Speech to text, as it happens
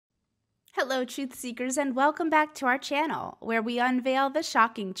Hello, truth seekers, and welcome back to our channel, where we unveil the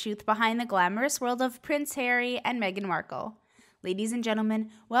shocking truth behind the glamorous world of Prince Harry and Meghan Markle. Ladies and gentlemen,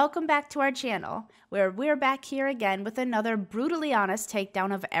 welcome back to our channel, where we're back here again with another brutally honest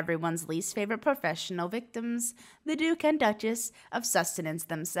takedown of everyone's least favorite professional victims, the Duke and Duchess of sustenance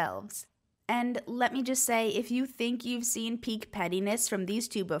themselves. And let me just say, if you think you've seen peak pettiness from these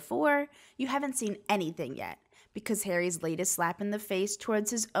two before, you haven't seen anything yet. Because Harry's latest slap in the face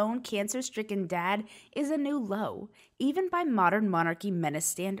towards his own cancer-stricken dad is a new low, even by modern monarchy menace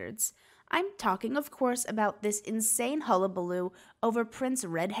standards. I'm talking, of course, about this insane hullabaloo over Prince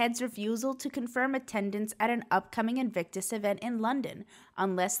Redhead's refusal to confirm attendance at an upcoming Invictus event in London,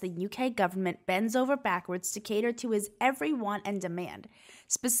 unless the UK government bends over backwards to cater to his every want and demand,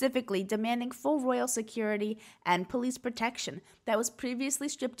 specifically demanding full royal security and police protection that was previously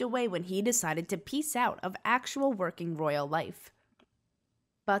stripped away when he decided to peace out of actual working royal life.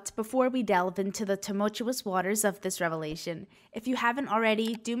 But before we delve into the tumultuous waters of this revelation, if you haven't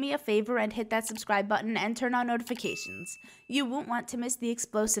already, do me a favor and hit that subscribe button and turn on notifications. You won't want to miss the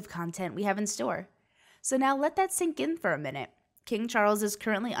explosive content we have in store. So now let that sink in for a minute. King Charles is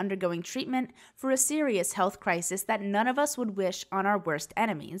currently undergoing treatment for a serious health crisis that none of us would wish on our worst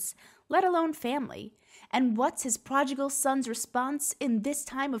enemies, let alone family. And what's his prodigal son's response in this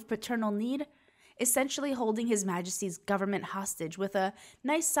time of paternal need? Essentially holding His Majesty's government hostage with a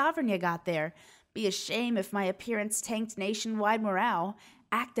 "nice sovereign you got there, be a shame if my appearance tanked nationwide morale"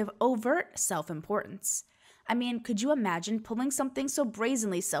 act of overt self-importance. I mean, could you imagine pulling something so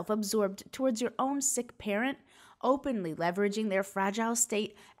brazenly self-absorbed towards your own sick parent, openly leveraging their fragile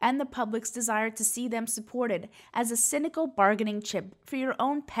state and the public's desire to see them supported as a cynical bargaining chip for your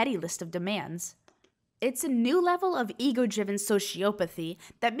own petty list of demands? It's a new level of ego-driven sociopathy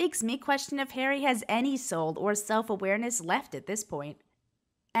that makes me question if Harry has any soul or self-awareness left at this point.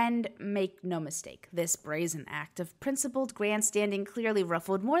 And make no mistake, this brazen act of principled grandstanding clearly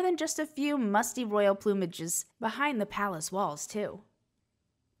ruffled more than just a few musty royal plumages behind the palace walls, too.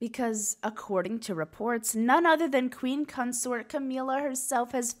 Because, according to reports, none other than Queen Consort Camilla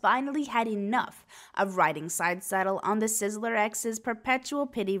herself has finally had enough of riding side saddle on the Sizzler X's perpetual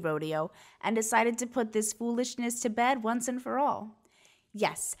pity rodeo and decided to put this foolishness to bed once and for all.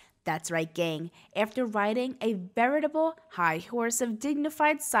 Yes, that's right, gang. After riding a veritable high horse of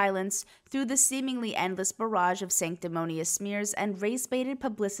dignified silence through the seemingly endless barrage of sanctimonious smears and race-baited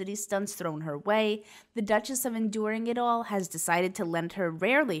publicity stunts thrown her way, the Duchess of Enduring It All has decided to lend her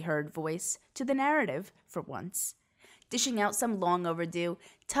rarely heard voice to the narrative for once, dishing out some long overdue,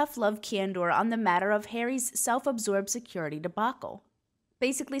 tough love candor on the matter of Harry's self-absorbed security debacle.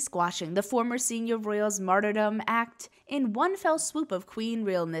 Basically squashing the former senior royal's martyrdom act in one fell swoop of queen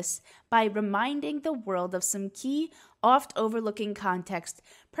realness by reminding the world of some key, oft-overlooking context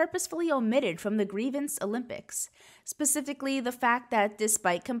purposefully omitted from the grievance Olympics. Specifically, the fact that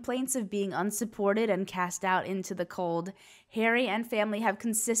despite complaints of being unsupported and cast out into the cold, Harry and family have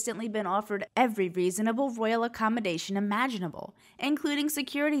consistently been offered every reasonable royal accommodation imaginable, including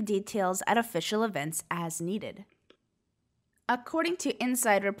security details at official events as needed. According to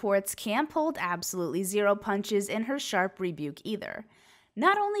inside reports, Cam pulled absolutely zero punches in her sharp rebuke either,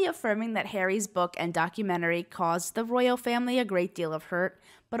 not only affirming that Harry's book and documentary caused the royal family a great deal of hurt,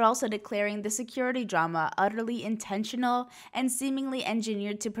 but also declaring the security drama utterly intentional and seemingly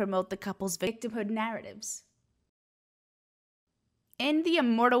engineered to promote the couple's victimhood narratives. In the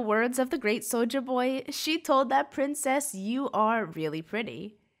immortal words of the great Soldier Boy, she told that princess, "You are really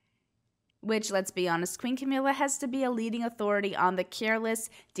pretty." Which, let's be honest, Queen Camilla has to be a leading authority on the careless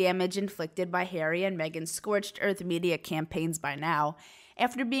damage inflicted by Harry and Meghan's scorched earth media campaigns by now,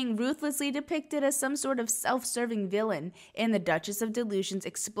 after being ruthlessly depicted as some sort of self-serving villain in the Duchess of Delusion's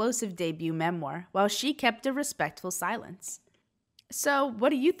explosive debut memoir, while she kept a respectful silence. So, what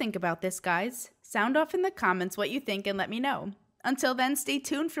do you think about this, guys? Sound off in the comments what you think and let me know. Until then, stay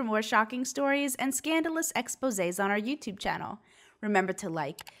tuned for more shocking stories and scandalous exposés on our YouTube channel. Remember to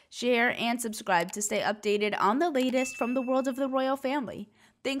like, share, and subscribe to stay updated on the latest from the world of the royal family.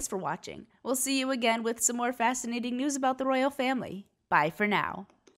 Thanks for watching. We'll see you again with some more fascinating news about the royal family. Bye for now.